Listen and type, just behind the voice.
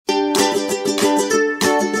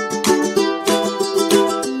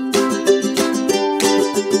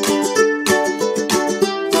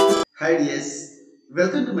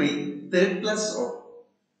Welcome to my third class of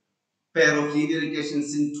pair of linear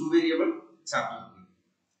equations in two variable chapter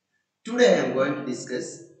 3. Today I am going to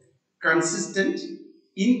discuss consistent,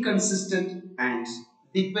 inconsistent and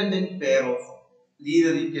dependent pair of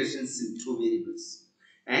linear equations in two variables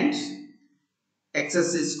and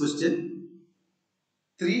exercise question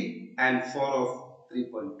 3 and 4 of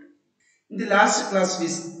 3.2. In the last class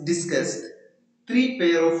we discussed three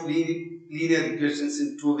pair of linear equations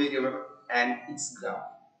in two variable and its graph.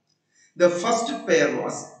 The first pair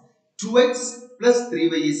was 2x plus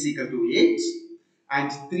 3y is equal to 8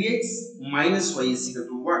 and 3x minus y is equal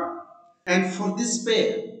to 1. And for this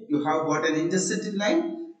pair, you have got an intercepted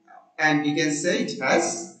line and we can say it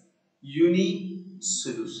has unique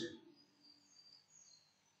solution.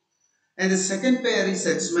 And the second pair is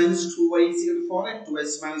x minus 2y is equal to 4 and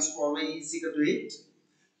 2x minus 4y is equal to 8.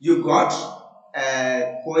 You got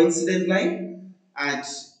a coincident line and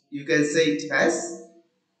you can say it has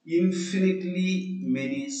infinitely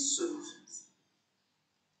many solutions.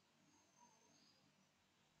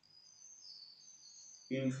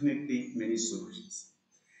 Infinitely many solutions.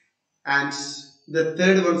 And the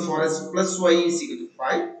third one for us plus y is equal to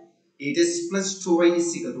 5. It is plus 2y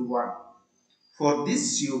is equal to 1. For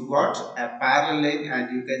this you got a parallel line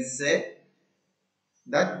and you can say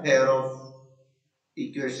that pair of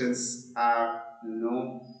equations are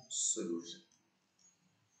no solution.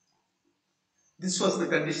 This was the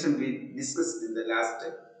condition we discussed in the last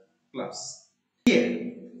class.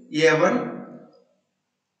 Here a1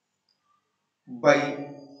 by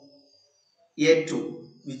a2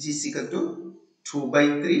 which is equal to 2 by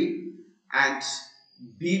 3 and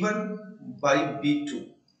b1 by b2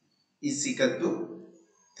 is equal to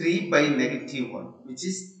 3 by negative 1 which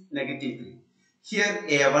is negative 3. Here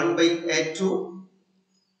a1 by a2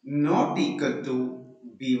 not equal to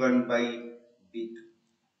b1 by b2.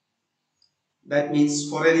 That means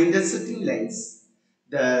for an intersecting lines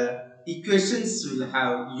the equations will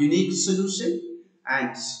have unique solution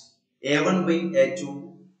and a1 by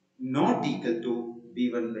a2 not equal to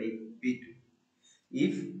b1 by b2.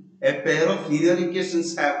 If a pair of linear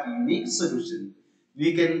equations have unique solution,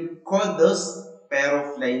 we can call those pair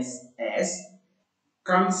of lines as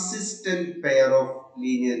consistent pair of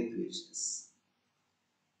linear equations.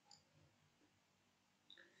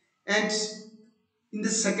 And in the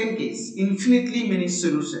second case, infinitely many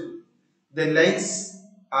solution, the lines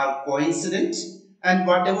are coincident. And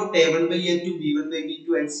what about a1 by a2, b1 by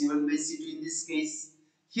b2 and c1 by c2 in this case?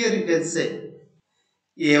 Here you can say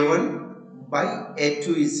a1 by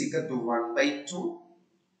a2 is equal to 1 by 2,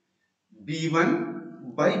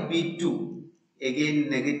 b1 by b2 again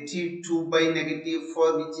negative 2 by negative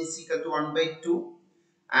 4 which is equal to 1 by 2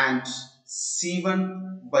 and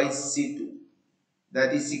c1 by c2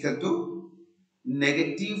 that is equal to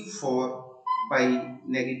negative 4 by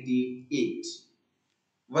negative 8.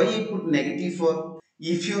 Why I put negative 4?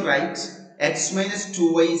 If you write x minus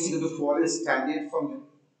 2y is equal to 4 in standard form,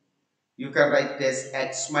 you can write it as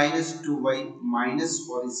x minus 2y minus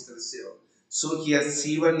 4 is equal to 0. So here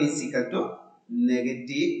c1 is equal to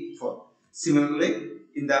negative 4. Similarly,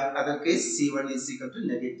 in the other case, c1 is equal to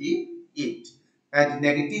negative 8. And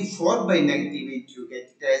negative 4 by negative 8 you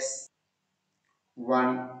get it as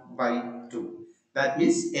 1 by 2. That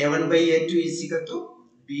means a1 by a2 is equal to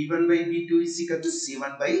b1 by b2 is equal to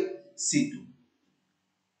c1 by c2.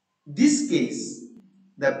 This case,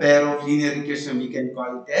 the pair of linear equation we can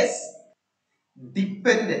call it as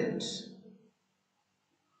dependent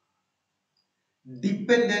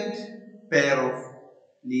pair of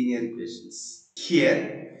linear equations.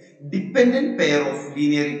 Here, dependent pair of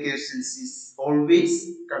linear equations is always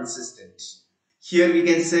consistent. Here we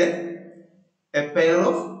can say a pair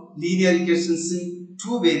of linear equations in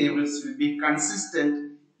two variables will be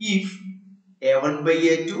consistent if a1 by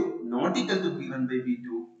a2 not equal to b1 by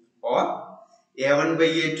b2 or a1 by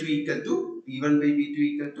a2 equal to b1 by b2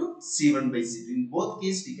 equal to c1 by c2. In both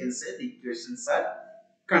cases we can say the equations are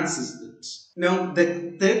consistent. Now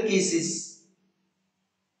the third case is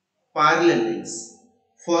parallel lines.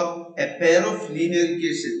 For a pair of linear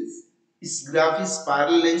equations, its graph is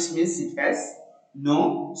parallel lines means it has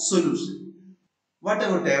no solution. What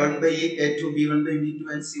about a1 by a2, b1 by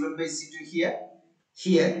b2 and c1 by c2 here?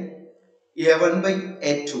 Here a1 by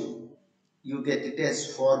a2 you get it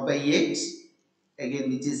as 4 by 8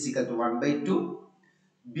 again which is equal to 1 by 2.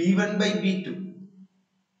 b1 by b2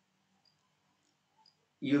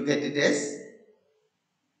 you get it as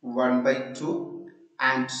 1 by 2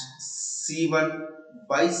 and c1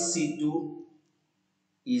 by c2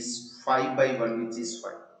 is 5 by 1 which is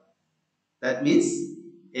 5. That means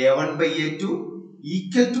a1 by a2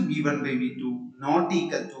 equal to b1 by b2 not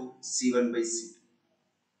equal to c1 by c2.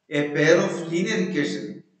 a pair of linear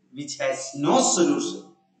equation which has no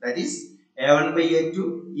solution, that is a1 by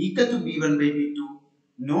a2 equal to b1 by b2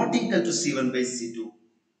 not equal to c1 by c2,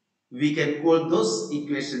 we can call those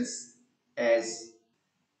equations as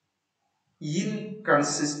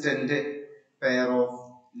inconsistent pair of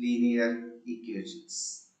linear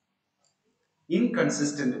equations.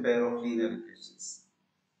 Inconsistent pair of linear equations.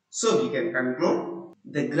 So we can conclude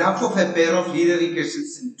the graph of a pair of linear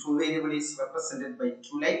equations in two variables is represented by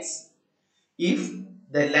two lines. If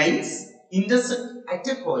the lines intersect at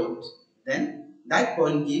a point, then that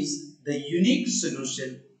point gives the unique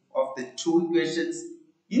solution of the two equations.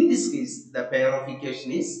 In this case, the pair of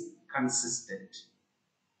equation is consistent.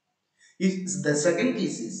 If the second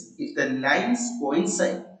case is, if the lines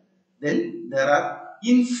coincide, then there are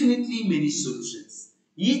infinitely many solutions,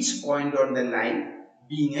 each point on the line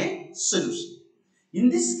being a solution. In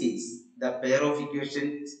this case, the pair of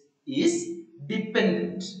equations is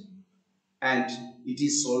dependent and it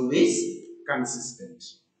is always consistent.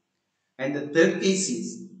 And the third case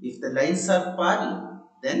is, if the lines are parallel,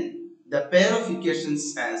 then the pair of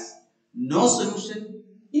equations has no solution.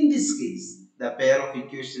 In this case, the pair of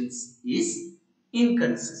equations is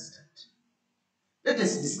inconsistent. Let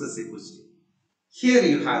us discuss a question. Here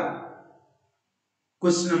you have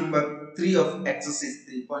question number 3 of exercise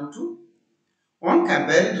 3.2. On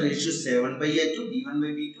comparing ratios a1 by a2, b1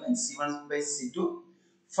 by b2 and c1 by c2,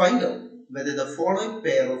 find out whether the following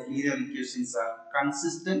pair of linear equations are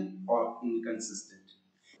consistent or inconsistent.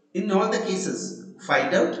 In all the cases,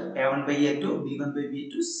 find out a1 by a2, b1 by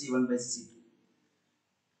b2, c1 by c2.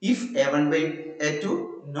 If a1 by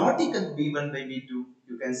a2 not equal to b1 by b2,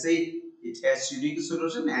 you can say it has unique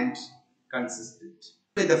solution and consistent.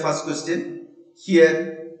 With the first question,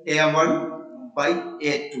 here a1 by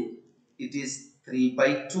a2, it is 3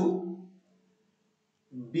 by 2,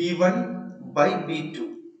 b1 by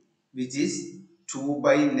b2, which is 2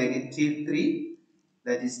 by negative 3,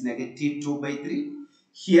 that is negative 2 by 3.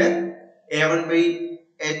 Here a1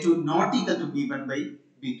 by a2 not equal to b1 by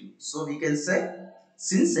b2. So we can say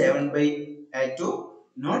since a1 by a2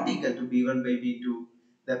 not equal to b1 by b2,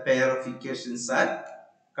 the pair of equations are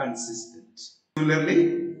consistent.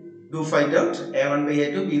 Similarly, do find out a1 by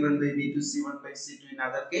a2, b1 by b2, c1 by c2 in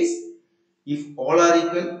other case. If all are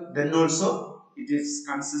equal, then also it is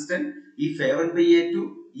consistent. If a1 by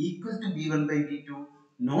a2 equal to b1 by b2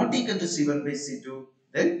 not equal to c1 by c2,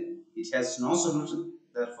 then it has no solution.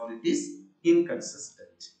 Therefore, it is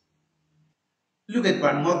inconsistent. Look at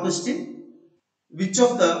one more question. Which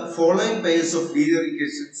of the following pairs of linear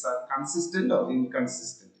equations are consistent or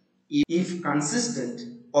inconsistent? If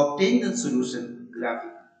consistent, obtain the solution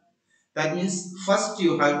graphically. That means first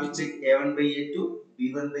you have to check a1 by a2,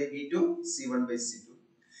 b1 by b2, c1 by c2.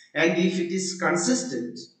 And if it is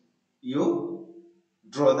consistent, you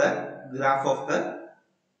draw the graph of the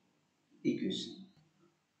equation.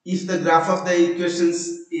 If the graph of the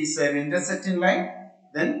equations is an intersecting line,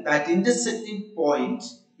 then that intersecting point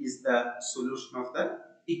is the solution of the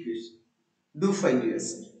equation. Do find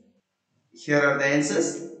yourself. Here are the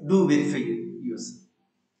answers. Do verify yourself.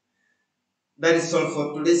 That is all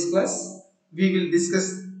for today's class. We will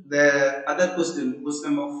discuss the other question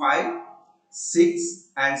number 5, 6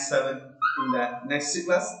 and 7 in the next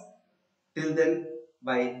class. Till then,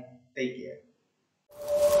 bye. Take care.